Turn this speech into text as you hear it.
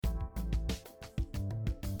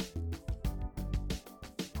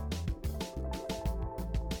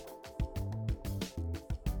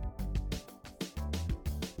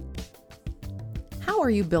How are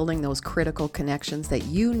you building those critical connections that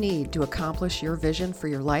you need to accomplish your vision for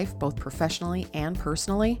your life, both professionally and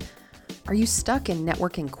personally? Are you stuck in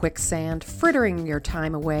networking quicksand, frittering your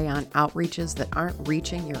time away on outreaches that aren't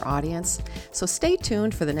reaching your audience? So stay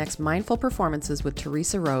tuned for the next Mindful Performances with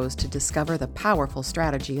Teresa Rose to discover the powerful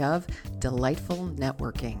strategy of delightful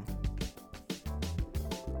networking.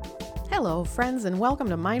 Hello, friends, and welcome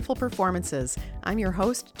to Mindful Performances. I'm your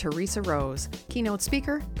host, Teresa Rose, keynote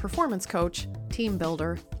speaker, performance coach, team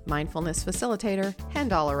builder, mindfulness facilitator,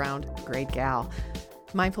 and all-around great gal.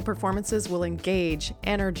 Mindful Performances will engage,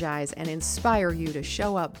 energize, and inspire you to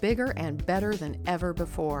show up bigger and better than ever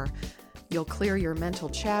before. You'll clear your mental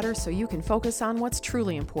chatter so you can focus on what's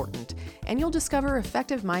truly important, and you'll discover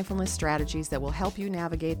effective mindfulness strategies that will help you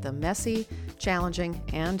navigate the messy, challenging,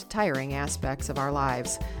 and tiring aspects of our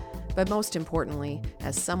lives. But most importantly,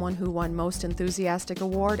 as someone who won Most Enthusiastic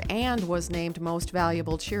Award and was named Most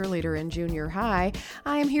Valuable Cheerleader in junior high,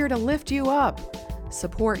 I am here to lift you up,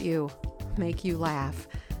 support you, make you laugh.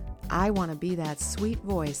 I want to be that sweet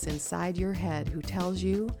voice inside your head who tells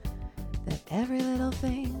you that every little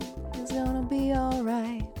thing is gonna be all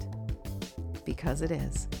right, because it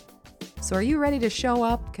is. So are you ready to show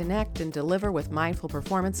up, connect, and deliver with Mindful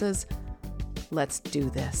Performances? Let's do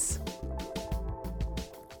this.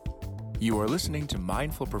 You are listening to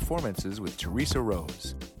Mindful Performances with Teresa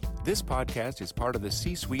Rose. This podcast is part of the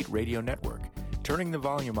C-Suite Radio Network, turning the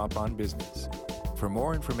volume up on business. For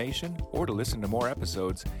more information or to listen to more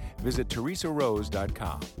episodes, visit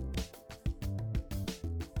teresarose.com.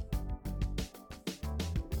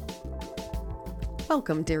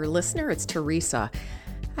 Welcome, dear listener. It's Teresa.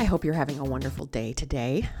 I hope you're having a wonderful day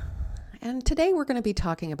today. And today we're going to be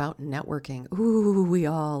talking about networking. Ooh, we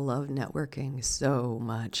all love networking so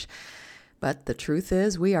much. But the truth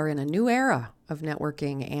is, we are in a new era of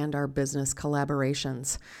networking and our business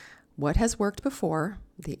collaborations. What has worked before,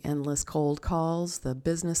 the endless cold calls, the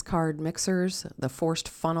business card mixers, the forced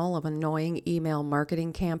funnel of annoying email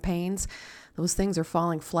marketing campaigns, those things are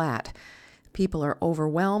falling flat. People are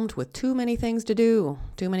overwhelmed with too many things to do,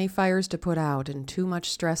 too many fires to put out, and too much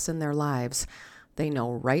stress in their lives. They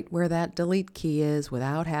know right where that delete key is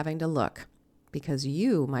without having to look. Because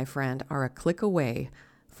you, my friend, are a click away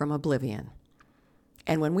from oblivion.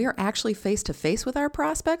 And when we are actually face-to-face with our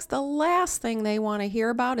prospects, the last thing they want to hear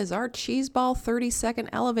about is our cheeseball 30-second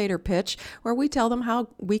elevator pitch where we tell them how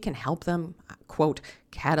we can help them, quote,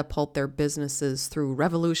 catapult their businesses through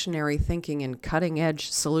revolutionary thinking and cutting-edge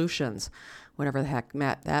solutions, whatever the heck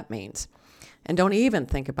that means. And don't even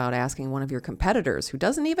think about asking one of your competitors who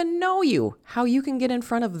doesn't even know you how you can get in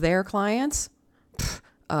front of their clients.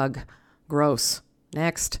 Ugh, gross.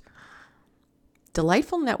 Next.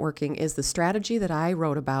 Delightful networking is the strategy that I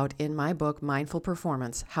wrote about in my book, Mindful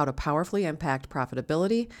Performance: How to Powerfully Impact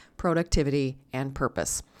Profitability, Productivity, and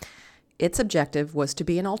Purpose. Its objective was to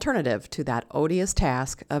be an alternative to that odious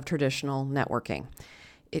task of traditional networking.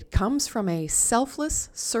 It comes from a selfless,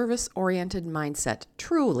 service-oriented mindset,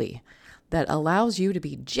 truly, that allows you to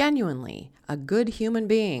be genuinely a good human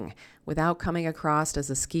being without coming across as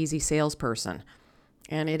a skeezy salesperson.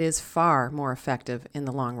 And it is far more effective in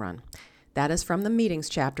the long run. That is from the meetings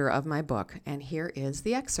chapter of my book, and here is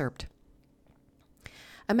the excerpt.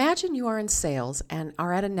 Imagine you are in sales and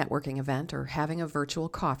are at a networking event or having a virtual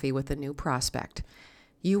coffee with a new prospect.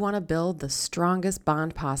 You want to build the strongest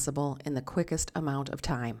bond possible in the quickest amount of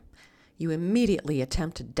time. You immediately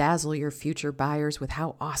attempt to dazzle your future buyers with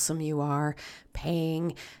how awesome you are,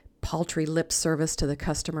 paying paltry lip service to the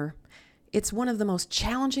customer. It's one of the most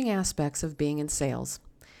challenging aspects of being in sales.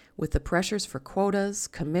 With the pressures for quotas,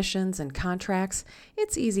 commissions, and contracts,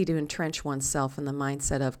 it's easy to entrench oneself in the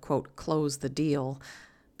mindset of, quote, close the deal.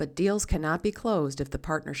 But deals cannot be closed if the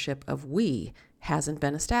partnership of we hasn't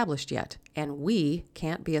been established yet, and we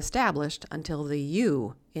can't be established until the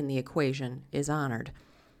you in the equation is honored.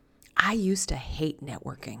 I used to hate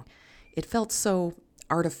networking. It felt so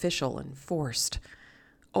artificial and forced.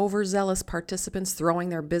 Overzealous participants throwing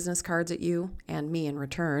their business cards at you, and me in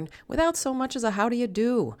return, without so much as a how do you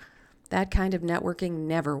do. That kind of networking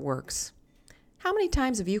never works. How many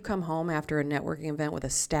times have you come home after a networking event with a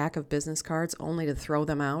stack of business cards only to throw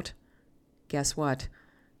them out? Guess what?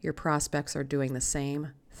 Your prospects are doing the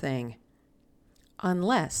same thing.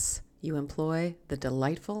 Unless you employ the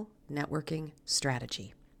delightful networking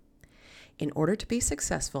strategy. In order to be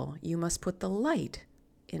successful, you must put the light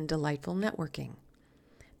in delightful networking.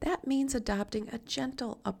 That means adopting a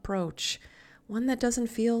gentle approach, one that doesn't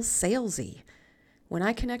feel salesy. When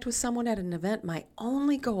I connect with someone at an event, my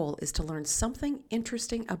only goal is to learn something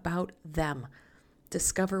interesting about them,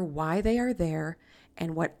 discover why they are there,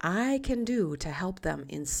 and what I can do to help them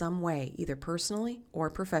in some way, either personally or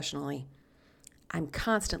professionally. I'm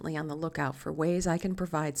constantly on the lookout for ways I can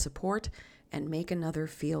provide support and make another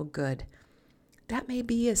feel good. That may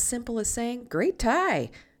be as simple as saying, "Great tie,"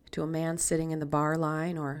 to a man sitting in the bar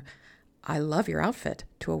line, or "I love your outfit,"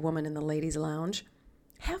 to a woman in the ladies' lounge.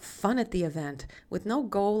 Have fun at the event with no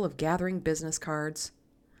goal of gathering business cards.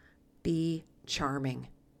 Be charming.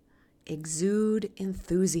 Exude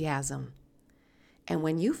enthusiasm. And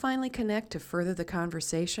when you finally connect to further the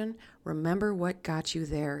conversation, remember what got you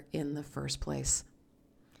there in the first place.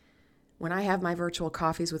 When I have my virtual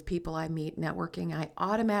coffees with people I meet networking, I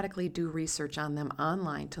automatically do research on them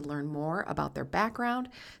online to learn more about their background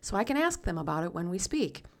so I can ask them about it when we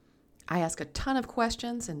speak. I ask a ton of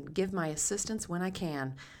questions and give my assistance when I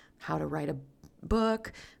can. How to write a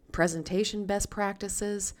book, presentation best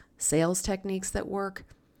practices, sales techniques that work.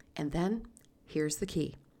 And then, here's the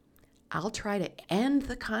key. I'll try to end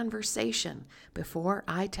the conversation before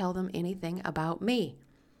I tell them anything about me.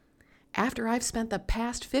 After I've spent the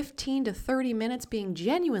past 15 to 30 minutes being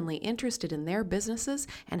genuinely interested in their businesses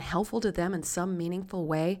and helpful to them in some meaningful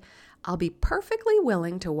way, I'll be perfectly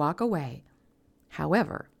willing to walk away.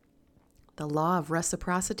 However, the law of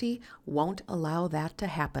reciprocity won't allow that to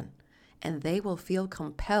happen, and they will feel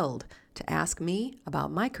compelled to ask me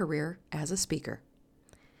about my career as a speaker.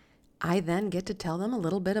 I then get to tell them a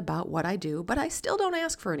little bit about what I do, but I still don't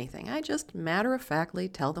ask for anything. I just matter-of-factly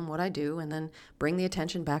tell them what I do and then bring the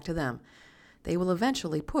attention back to them. They will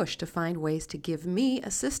eventually push to find ways to give me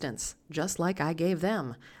assistance, just like I gave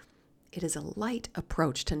them. It is a light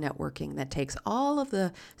approach to networking that takes all of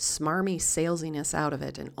the smarmy salesiness out of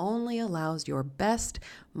it and only allows your best,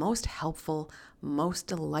 most helpful, most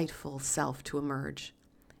delightful self to emerge.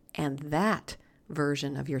 And that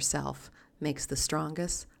version of yourself makes the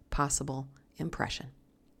strongest possible impression.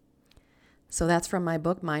 So that's from my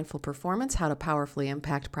book, Mindful Performance: How to Powerfully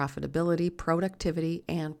Impact Profitability, Productivity,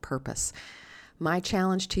 and Purpose. My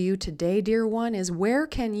challenge to you today, dear one, is where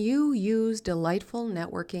can you use delightful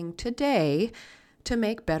networking today to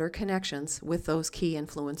make better connections with those key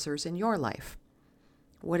influencers in your life?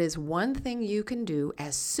 What is one thing you can do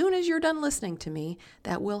as soon as you're done listening to me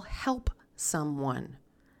that will help someone?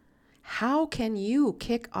 How can you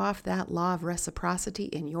kick off that law of reciprocity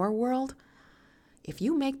in your world? If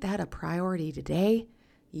you make that a priority today,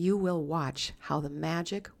 you will watch how the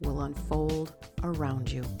magic will unfold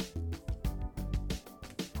around you.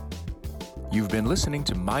 You've been listening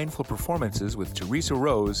to Mindful Performances with Teresa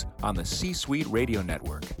Rose on the C-Suite Radio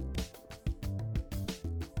Network.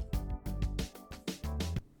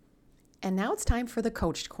 And now it's time for the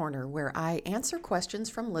Coached Corner, where I answer questions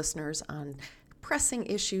from listeners on pressing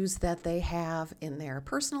issues that they have in their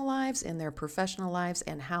personal lives, in their professional lives,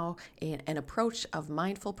 and how an approach of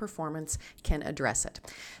mindful performance can address it.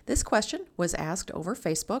 This question was asked over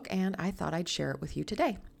Facebook, and I thought I'd share it with you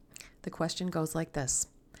today. The question goes like this.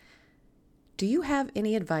 Do you have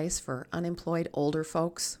any advice for unemployed older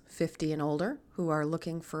folks, 50 and older, who are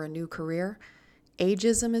looking for a new career?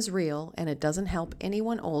 Ageism is real, and it doesn't help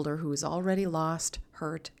anyone older who is already lost,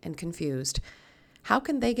 hurt, and confused. How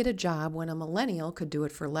can they get a job when a millennial could do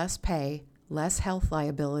it for less pay, less health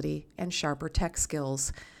liability, and sharper tech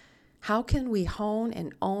skills? How can we hone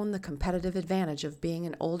and own the competitive advantage of being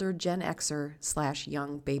an older Gen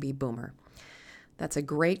Xer/young baby boomer? That's a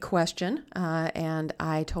great question, and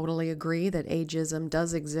I totally agree that ageism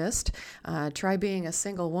does exist. Try being a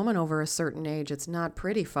single woman over a certain age. It's not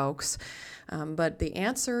pretty, folks. But the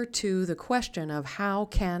answer to the question of how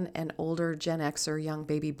can an older Gen Xer, young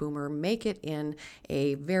baby boomer, make it in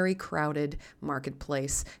a very crowded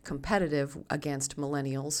marketplace, competitive against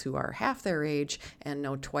millennials who are half their age and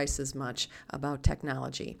know twice as much about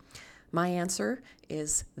technology? My answer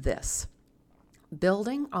is this.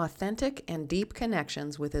 Building authentic and deep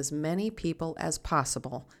connections with as many people as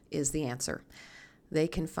possible is the answer. They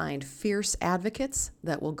can find fierce advocates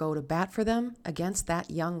that will go to bat for them against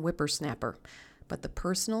that young whippersnapper. But the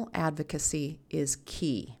personal advocacy is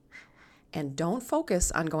key. And don't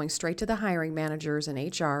focus on going straight to the hiring managers and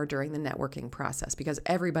HR during the networking process, because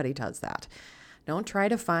everybody does that. Don't try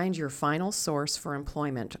to find your final source for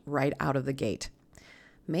employment right out of the gate.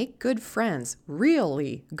 Make good friends,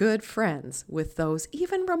 really good friends, with those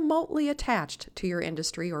even remotely attached to your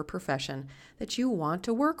industry or profession that you want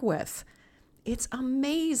to work with. It's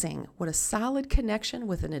amazing what a solid connection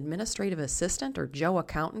with an administrative assistant or Joe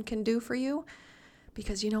accountant can do for you.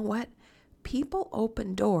 Because you know what? People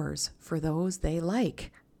open doors for those they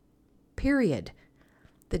like. Period.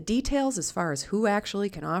 The details as far as who actually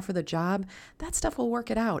can offer the job, that stuff will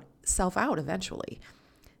work itself out eventually.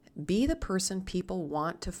 Be the person people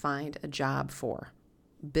want to find a job for.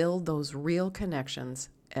 build those real connections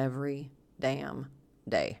every damn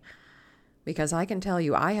day. Because I can tell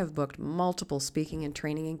you, I have booked multiple speaking and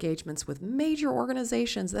training engagements with major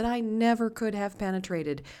organizations that I never could have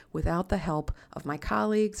penetrated without the help of my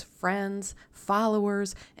colleagues, friends,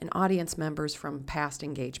 followers, and audience members from past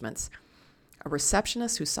engagements. A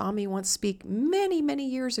receptionist who saw me once speak many, many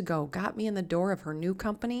years ago got me in the door of her new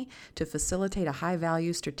company to facilitate a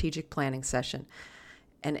high-value strategic planning session.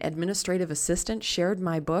 An administrative assistant shared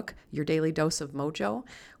my book, Your Daily Dose of Mojo,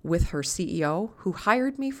 with her CEO, who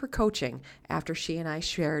hired me for coaching after she and I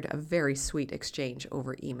shared a very sweet exchange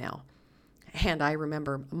over email. And I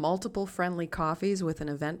remember multiple friendly coffees with an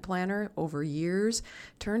event planner over years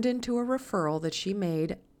turned into a referral that she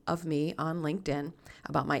made of me on LinkedIn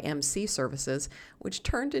about my MC services, which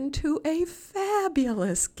turned into a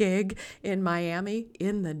fabulous gig in Miami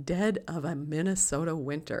in the dead of a Minnesota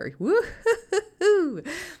winter. Woo-hoo-hoo-hoo.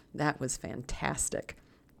 That was fantastic.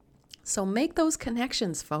 So make those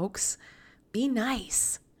connections, folks. Be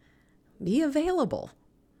nice. Be available.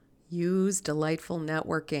 Use delightful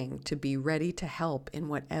networking to be ready to help in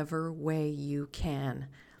whatever way you can.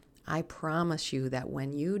 I promise you that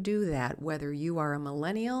when you do that, whether you are a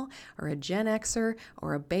millennial or a Gen Xer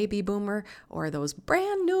or a baby boomer or those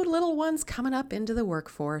brand new little ones coming up into the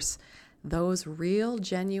workforce, those real,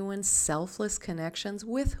 genuine, selfless connections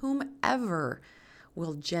with whomever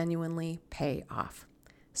will genuinely pay off.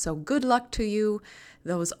 So good luck to you,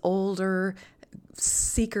 those older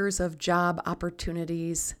seekers of job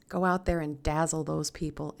opportunities. Go out there and dazzle those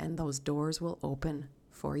people, and those doors will open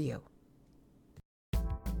for you.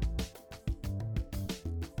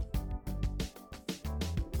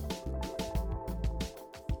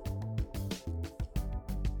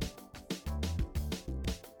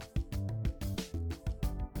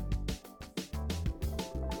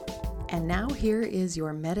 And now here is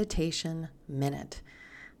your meditation minute.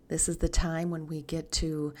 This is the time when we get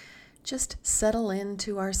to just settle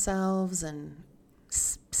into ourselves and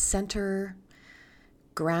center,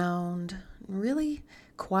 ground, really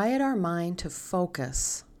quiet our mind to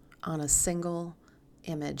focus on a single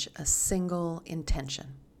image, a single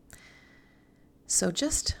intention. So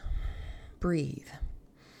just breathe.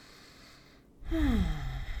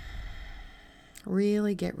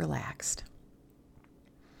 Really get relaxed.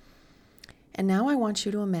 And now I want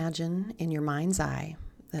you to imagine in your mind's eye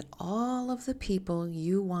that all of the people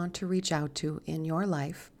you want to reach out to in your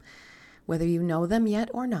life, whether you know them yet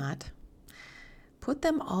or not, put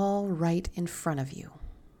them all right in front of you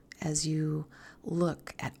as you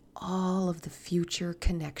look at all of the future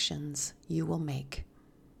connections you will make.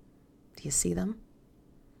 Do you see them?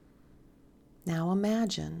 Now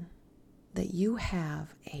imagine that you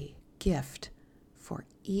have a gift for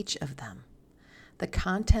each of them, the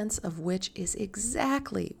contents of which is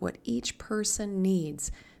exactly what each person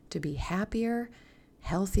needs to be happier,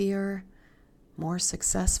 healthier, more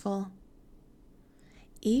successful.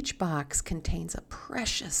 Each box contains a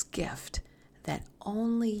precious gift that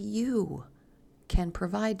only you can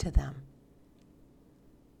provide to them.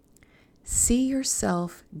 See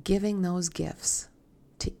yourself giving those gifts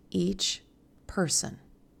to each person,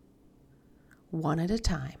 one at a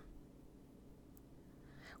time,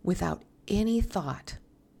 without any thought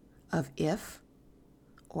of if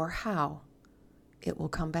or how it will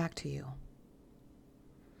come back to you.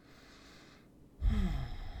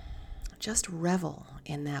 Just revel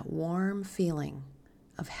in that warm feeling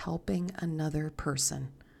of helping another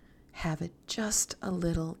person have it just a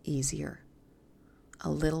little easier, a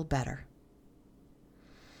little better.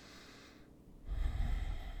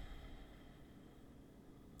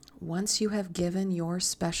 Once you have given your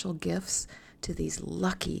special gifts to these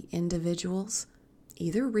lucky individuals,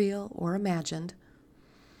 either real or imagined,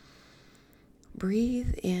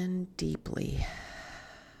 breathe in deeply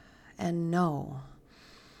and know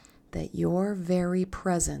that your very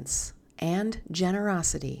presence and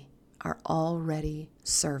generosity are already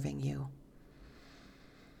serving you.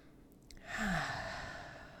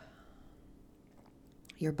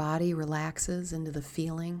 Your body relaxes into the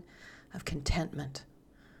feeling of contentment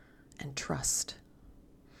and trust.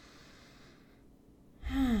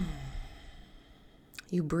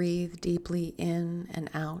 You breathe deeply in and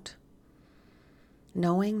out,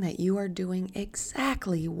 knowing that you are doing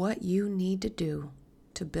exactly what you need to do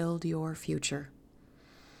to build your future.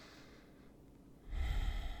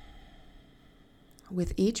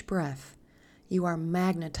 With each breath, you are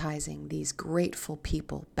magnetizing these grateful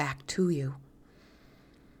people back to you.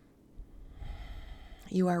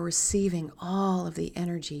 You are receiving all of the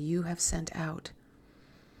energy you have sent out.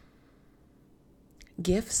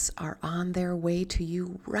 Gifts are on their way to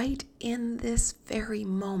you right in this very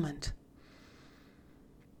moment.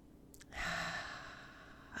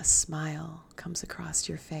 a smile comes across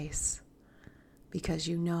your face because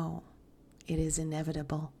you know it is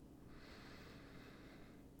inevitable.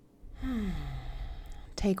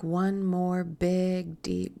 Take one more big,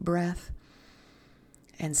 deep breath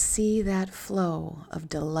and see that flow of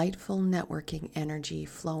delightful networking energy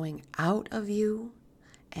flowing out of you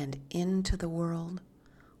and into the world,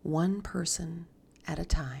 one person at a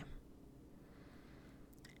time.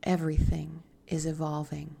 Everything is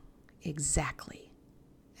evolving exactly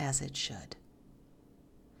as it should.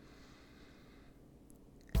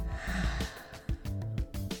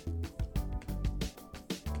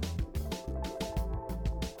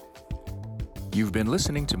 You've been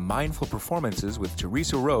listening to Mindful Performances with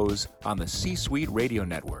Teresa Rose on the C-Suite Radio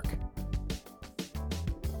Network.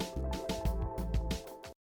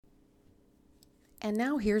 And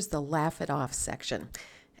now here's the laugh it off section.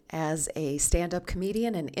 As a stand-up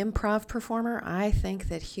comedian and improv performer, I think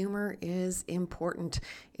that humor is important.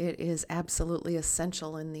 It is absolutely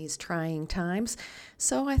essential in these trying times.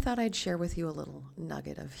 So I thought I'd share with you a little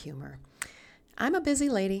nugget of humor. I'm a busy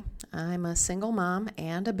lady. I'm a single mom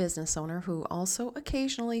and a business owner who also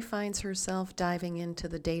occasionally finds herself diving into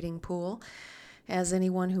the dating pool. As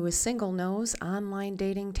anyone who is single knows, online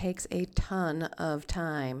dating takes a ton of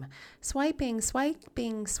time. Swiping,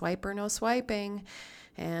 swipe or no swiping.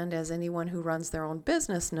 And as anyone who runs their own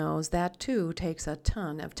business knows, that too takes a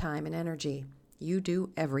ton of time and energy. You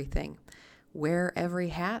do everything. Wear every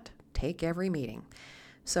hat, take every meeting.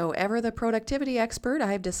 So, ever the productivity expert,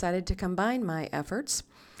 I've decided to combine my efforts.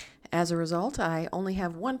 As a result, I only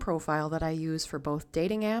have one profile that I use for both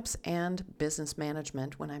dating apps and business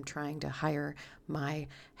management when I'm trying to hire my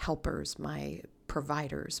helpers, my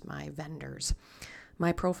providers, my vendors.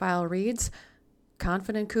 My profile reads,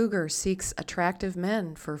 Confident Cougar seeks attractive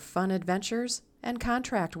men for fun adventures and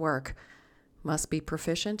contract work. Must be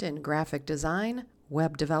proficient in graphic design,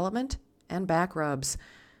 web development, and back rubs.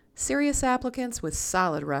 Serious applicants with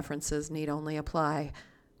solid references need only apply.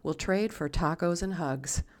 Will trade for tacos and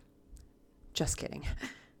hugs. Just kidding.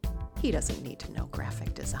 He doesn't need to know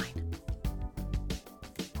graphic design.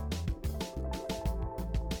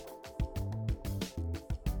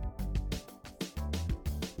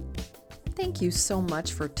 Thank you so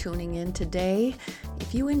much for tuning in today.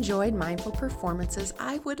 If you enjoyed Mindful Performances,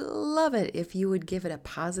 I would love it if you would give it a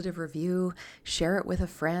positive review, share it with a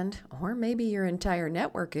friend, or maybe your entire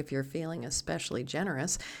network if you're feeling especially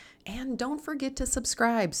generous. And don't forget to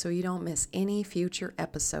subscribe so you don't miss any future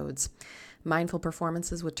episodes. Mindful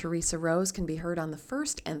Performances with Teresa Rose can be heard on the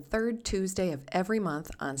first and third Tuesday of every month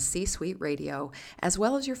on C-Suite Radio, as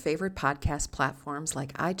well as your favorite podcast platforms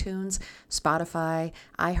like iTunes, Spotify,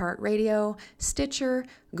 iHeartRadio, Stitcher,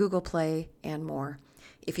 Google Play, and more.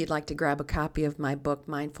 If you'd like to grab a copy of my book,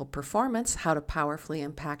 Mindful Performance, How to Powerfully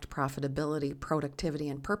Impact Profitability, Productivity,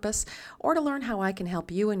 and Purpose, or to learn how I can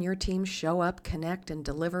help you and your team show up, connect, and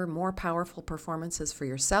deliver more powerful performances for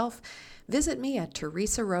yourself, visit me at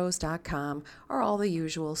teresarose.com or all the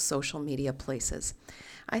usual social media places.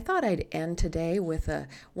 I thought I'd end today with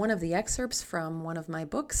one of the excerpts from one of my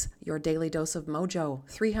books, Your Daily Dose of Mojo,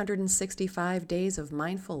 365 Days of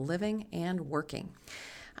Mindful Living and Working.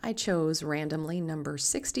 I chose randomly number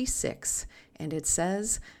 66, and it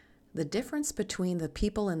says, The difference between the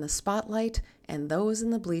people in the spotlight and those in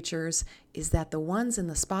the bleachers is that the ones in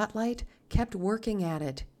the spotlight kept working at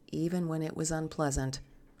it, even when it was unpleasant.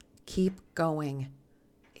 Keep going.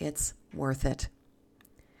 It's worth it.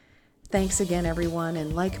 Thanks again, everyone,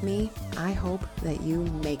 and like me, I hope that you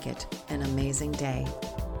make it an amazing day.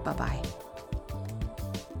 Bye-bye.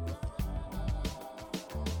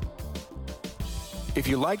 If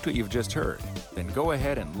you liked what you've just heard, then go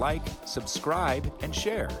ahead and like, subscribe, and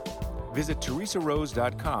share. Visit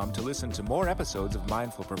teresarose.com to listen to more episodes of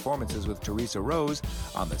Mindful Performances with Teresa Rose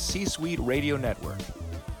on the C-Suite Radio Network.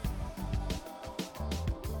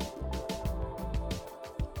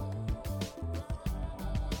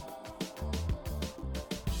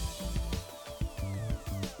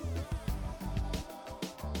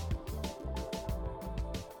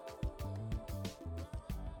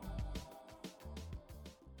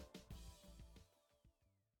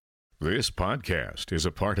 This podcast is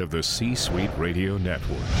a part of the C-Suite Radio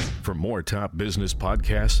Network. For more top business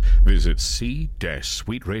podcasts, visit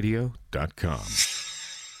c-suiteradio.com.